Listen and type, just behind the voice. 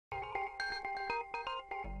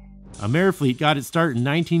AmeriFleet got its start in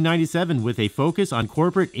 1997 with a focus on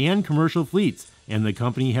corporate and commercial fleets, and the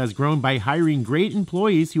company has grown by hiring great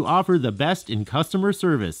employees who offer the best in customer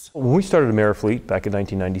service. When we started AmeriFleet back in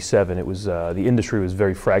 1997, it was the industry was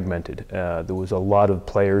very fragmented. There was a lot of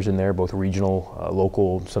players in there, both regional,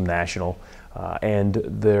 local, some national. And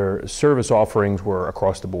their service offerings were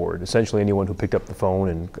across the board. Essentially anyone who picked up the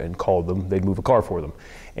phone and called them, they'd move a car for them.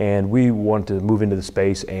 And we wanted to move into the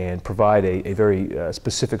space and provide a very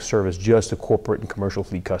specific service just to corporate and commercial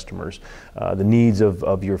fleet customers. The needs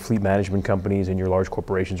of your fleet management companies and your large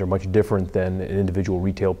corporations are much different than an individual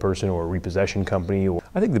retail person or a repossession company.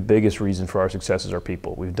 I think the biggest reason for our success is our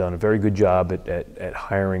people. We've done a very good job at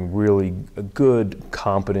hiring really good,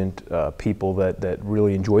 competent people that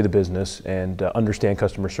really enjoy the business and understand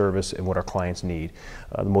customer service and what our clients need.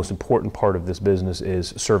 The most important part of this business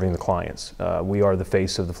is serving the clients. We are the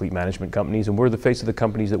face of the fleet management companies, and we're the face of the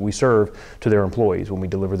companies that we serve to their employees when we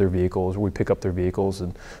deliver their vehicles or we pick up their vehicles.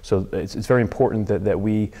 And so it's very important that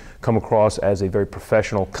we come across as a very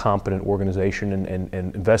professional, competent organization, and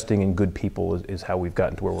investing in good people is how we've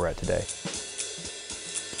gotten to where we're at today.